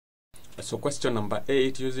So question number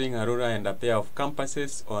 8, using a ruler and a pair of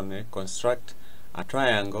compasses construct a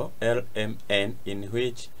triangle LMN in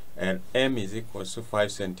which LM is equals to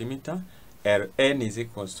 5 centimeter, LN is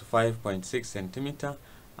equals to 5.6 centimeter,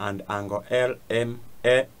 and angle MLN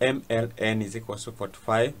is equals to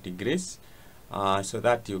 45 degrees. So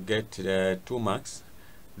that you get 2 marks.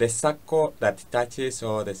 The circle that touches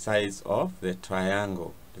all the sides of the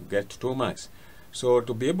triangle, you get 2 marks. So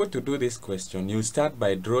to be able to do this question, you start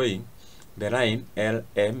by drawing the line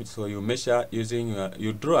LM. So you measure using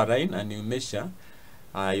you draw a line and you measure.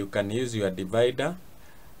 You can use your divider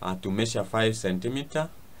to measure 5 centimeter,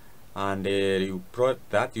 and you plot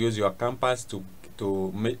that. Use your compass to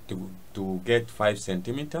get 5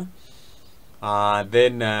 centimeter.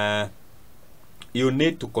 Then you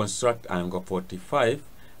need to construct angle 45,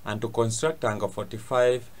 and to construct angle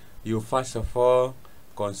 45, you first of all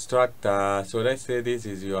construct. So let's say this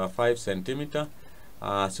is your 5 centimeter.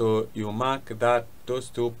 So you mark that those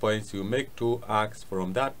 2 points. You make 2 arcs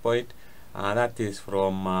from that point. That is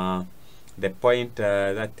from the point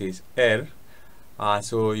that is L.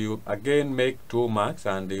 So you again make 2 marks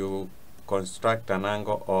and you construct an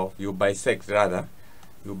angle of, you bisect an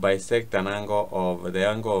angle of the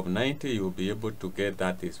angle of 90. You'll be able to get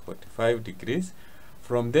that is 45 degrees.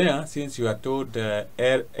 From there, since you are told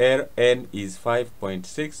LN is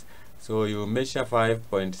 5.6, so you measure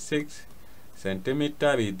 5.6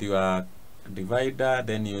 centimeter with your divider,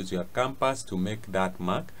 then use your compass to make that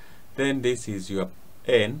mark. Then this is your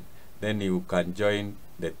N, then you can join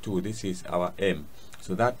the 2. This is our M.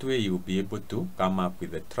 So that way you'll be able to come up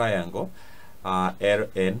with a triangle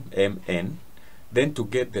LNMN. Then to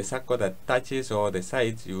get the circle that touches all the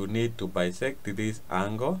sides, you need to bisect this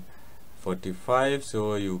angle 45.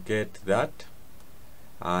 So you get that.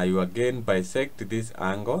 You again bisect this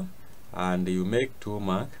angle and you make 2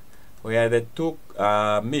 marks. Where the 2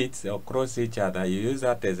 meets or cross each other, you use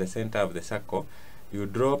that as the center of the circle. You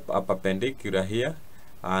drop a perpendicular here,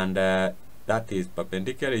 and that is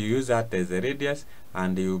perpendicular. You use that as a radius,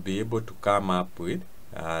 and you'll be able to come up with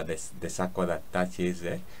the circle that touches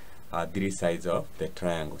the 3 sides of the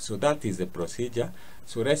triangle. So that is the procedure.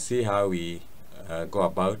 So let's see how we go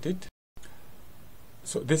about it.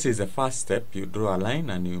 So this is the first step. You draw a line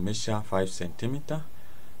and you measure 5 centimeter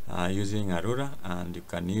using a ruler, and you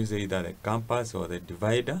can use either the compass or the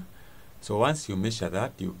divider. So once you measure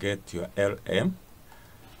that, you get your LM.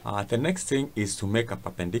 The next thing is to make a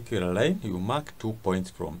perpendicular line. You mark 2 points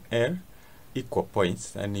from L, equal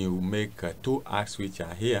points, and you make 2 arcs which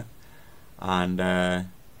are here, and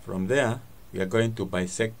from there we are going to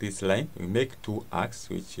bisect this line. We make 2 arcs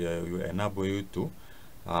which will enable you to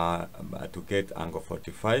get angle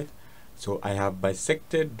 45. So I have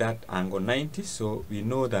bisected that angle 90, so we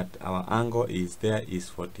know that our angle is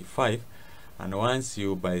 45. And once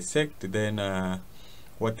you bisect, then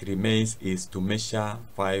what remains is to measure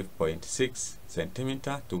 5.6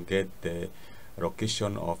 centimeter to get the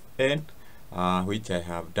location of N, which I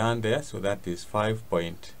have done there. So that is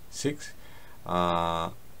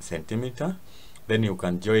 5.6 centimeter. Then you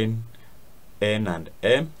can join N and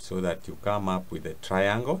M so that you come up with a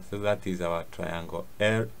triangle. So that is our triangle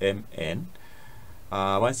LMN.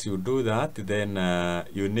 Once you do that, then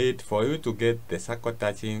you need, for you to get the circle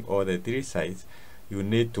touching all the 3 sides, you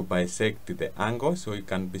need to bisect the angle. So you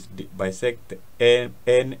can bisect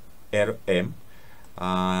NLM.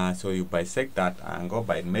 So you bisect that angle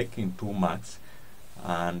by making 2 marks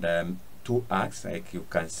and 2 arcs, like you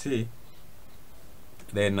can see.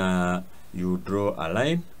 Then you draw a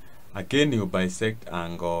line. Again, you bisect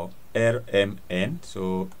angle LMN.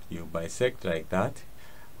 So you bisect like that.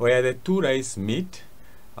 Where the 2 lines meet,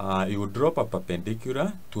 you drop a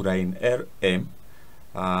perpendicular to line LM.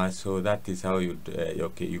 So that is how you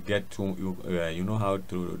okay, you get to you know how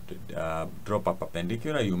to drop a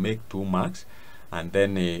perpendicular. You make 2 marks, and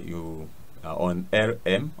then you on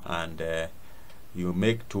LM, and you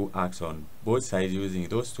make 2 arcs on both sides using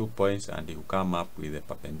those 2 points, and you come up with a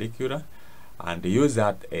perpendicular, and use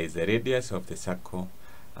that as the radius of the circle,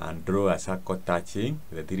 and draw a circle touching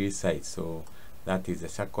the 3 sides. So that is the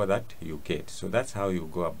circle that you get. So that's how you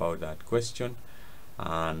go about that question,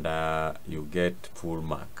 and you get full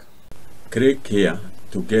mark. Click here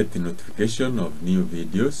to get the notification of new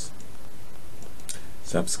videos.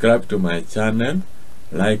 Subscribe to my channel,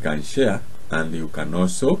 like and share, and you can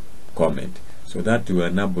also comment, so that will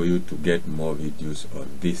enable you to get more videos on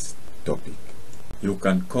this topic. You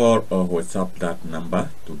can call or WhatsApp that number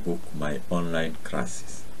to book my online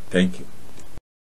classes. Thank you.